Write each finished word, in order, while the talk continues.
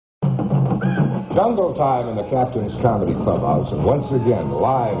Jungle time in the Captain's Comedy Clubhouse, and once again,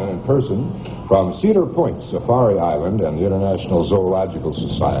 live and in person from Cedar Point, Safari Island, and the International Zoological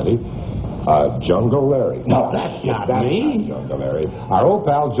Society, Jungle Larry. No, that's not me. Not Jungle Larry. Our old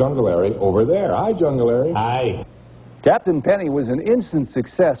pal Jungle Larry over there. Hi, Jungle Larry. Hi. Captain Penny was an instant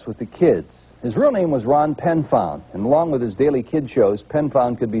success with the kids. His real name was Ron Penfound, and along with his daily kid shows,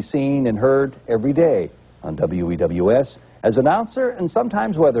 Penfound could be seen and heard every day on WEWS as announcer and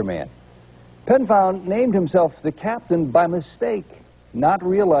sometimes weatherman. Penfound named himself the captain by mistake, not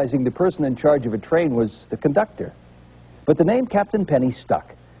realizing the person in charge of a train was the conductor. But the name Captain Penny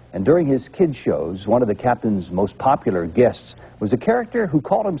stuck, and during his kid shows, one of the captain's most popular guests was a character who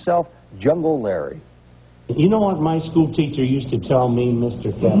called himself Jungle Larry. You know what my school teacher used to tell me,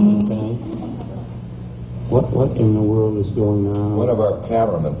 Mr. Captain Penny? What in the world is going on? One of our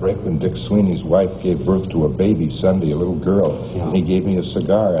cameramen, Brakeman Dick Sweeney's wife, gave birth to a baby Sunday, a little girl. Yeah. And he gave me a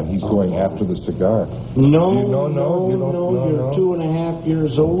cigar, and he's going after the cigar. No, you don't know? You're 2.5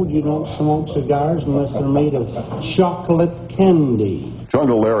 years old. You don't smoke cigars unless they're made of chocolate candy.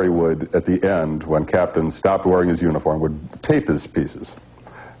 Jungle Larry would, at the end, when Captain stopped wearing his uniform, would tape his pieces.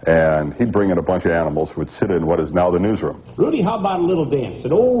 And he'd bring in a bunch of animals who would sit in what is now the newsroom. Rudy, how about a little dance,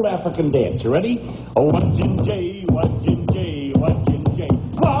 an old African dance? You ready? Oh, watchin' Jay, watchin' Jay, watchin' Jay.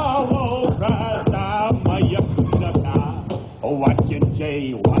 Oh, watchin'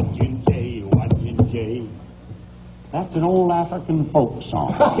 Jay, watchin' Jay, watchin' Jay. That's an old African folk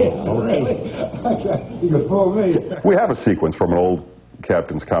song. You can fool me. We have a sequence from an old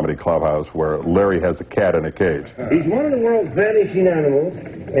Captain's Comedy Clubhouse where Larry has a cat in a cage. He's one of the world's vanishing animals,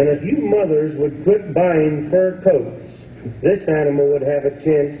 and if you mothers would quit buying fur coats, this animal would have a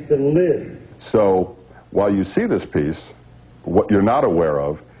chance to live. So, while you see this piece, what you're not aware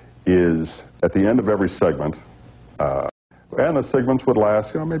of is, at the end of every segment, and the segments would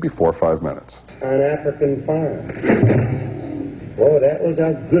last, maybe 4 or 5 minutes. An African farm. Oh, that was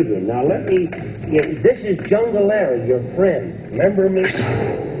a good one. Now, this is Jungle Larry, your friend. Remember me?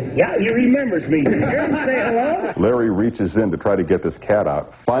 Yeah, he remembers me. Did you hear him say hello? Larry reaches in to try to get this cat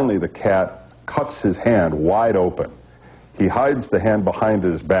out. Finally, the cat cuts his hand wide open. He hides the hand behind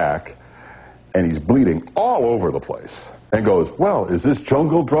his back, and he's bleeding all over the place. And goes, well, is this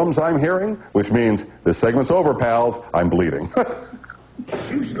jungle drums I'm hearing? Which means, this segment's over, pals. I'm bleeding.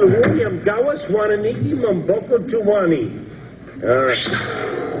 William Gawas Wananiki Mamboko Tuwani. All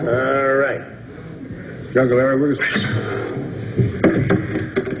right. Jungle Larry,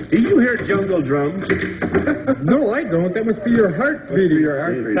 Did you hear jungle drums? No, I don't. That must be your heart beating.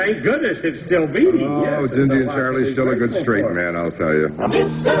 Thank goodness it's still beating. Oh, yes, Gingy and Charlie's still a good straight man, I'll tell you.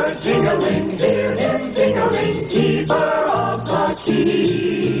 Mr. Jingeling, hear him jingling, keeper of the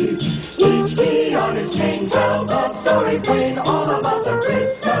keys. Each key on his chain tells a story plain all about the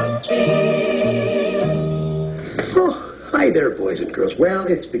Christmas Eve. Oh, hi there, boys and girls. Well,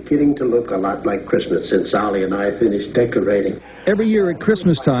 it's beginning to look a lot like Christmas since Ollie and I finished decorating. Every year at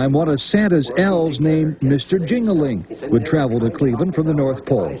Christmas time, one of Santa's elves named Mr. Jingeling would travel to Cleveland from the North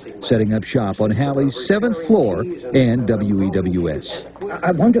Pole, setting up shop on Halley's 7th floor and WEWS.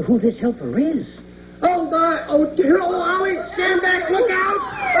 I wonder who this helper is. Oh, dear, Ollie, stand back, look out!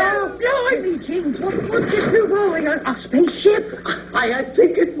 Oh, blimey, Jings, what just flew rolling? A spaceship? I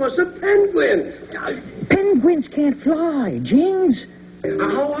think it was a penguin. Penguins can't fly, Jings.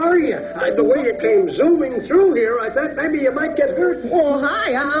 How are you? The way you came zooming through here, I thought maybe you might get hurt. Oh,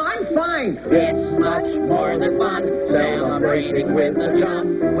 hi, I'm fine. It's much more than fun, celebrating with a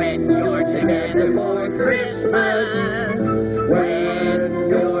chum when you're together for Christmas. When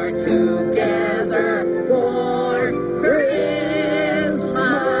you're together for Christmas.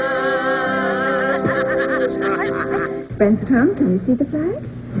 Friends at home, can you see the flag?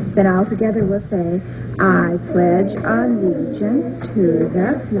 Then all together we'll say, I pledge allegiance to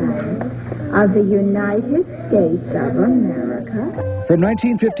the flag of the United States of America. From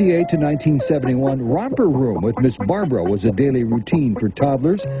 1958 to 1971, Romper Room with Miss Barbara was a daily routine for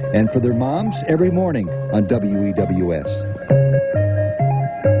toddlers and for their moms every morning on WEWS.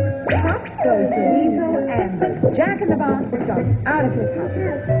 Up goes the weasel and the jack-in-the-box jumps out of his house.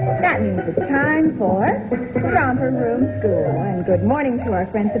 That means it's time for Romper Room School. And good morning to our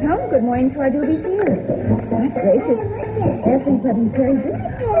friends at home. Good morning to our doobies here. Good gracious. Everybody's very busy.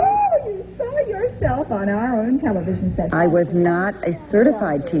 Oh, you saw yourself on our own television set. I was not a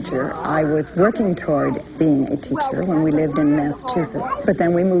certified teacher. I was working toward being a teacher when we lived in Massachusetts. But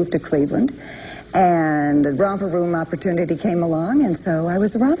then we moved to Cleveland. And the Romper Room opportunity came along, and so I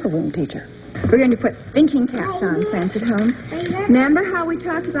was a Romper Room teacher. We're going to put thinking caps on, friends at home. Remember how we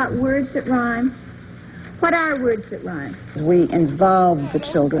talked about words that rhyme? What are words that rhyme? We involved the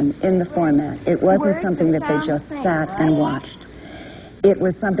children in the format. It wasn't something that they just sat and watched. It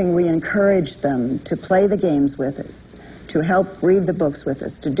was something we encouraged them to play the games with us, to help read the books with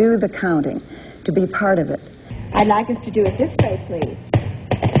us, to do the counting, to be part of it. I'd like us to do it this way, please.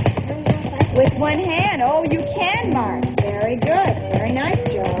 With one hand. Oh, you can, Mark. Very good. Very nice,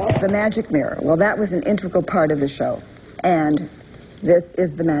 Joe. The magic mirror. Well, that was an integral part of the show. And this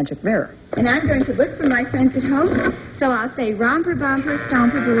is the magic mirror. And I'm going to look for my friends at home, so I'll say romper, bumper,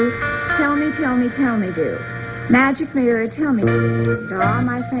 stomper, boo, tell me, tell me, tell me, do. Magic mirror, tell me, did all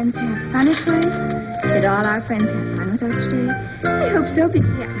my friends have fun at play? Did all our friends have fun with us today? I hope so,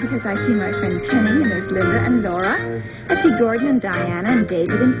 because I see my friend Kenny, and there's Linda and Laura. I see Gordon and Diana and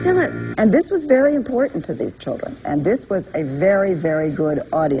David and Philip. And this was very important to these children, and this was a very, very good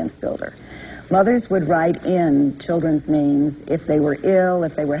audience builder. Mothers would write in children's names if they were ill,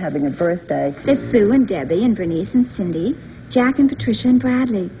 if they were having a birthday. There's Sue and Debbie and Bernice and Cindy, Jack and Patricia and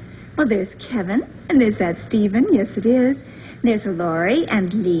Bradley. Well, there's Kevin, and there's that Stephen, yes it is. There's Laurie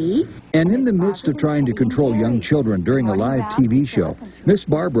and Lee. And in the midst of trying to control young children during a live TV show, Miss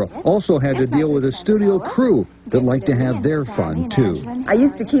Barbara also had to deal with a studio crew that liked to have their fun, too. I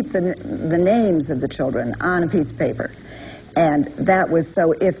used to keep the names of the children on a piece of paper. And that was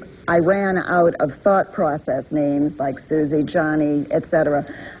so if I ran out of thought process names like Susie, Johnny, etc.,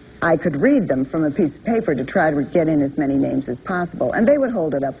 I could read them from a piece of paper to try to get in as many names as possible. And they would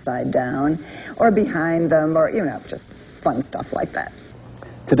hold it upside down or behind them or, just fun stuff like that.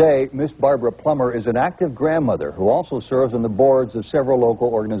 Today, Miss Barbara Plummer is an active grandmother who also serves on the boards of several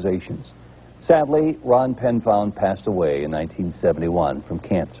local organizations. Sadly, Ron Penfound passed away in 1971 from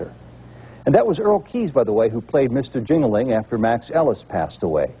cancer. And that was Earl Keyes, by the way, who played Mr. Jingeling after Max Ellis passed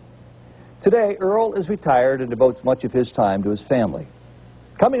away. Today, Earl is retired and devotes much of his time to his family.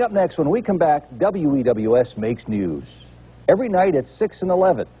 Coming up next, when we come back, WEWS Makes News. Every night at 6 and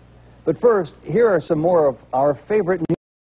 11. But first, here are some more of our favorite news.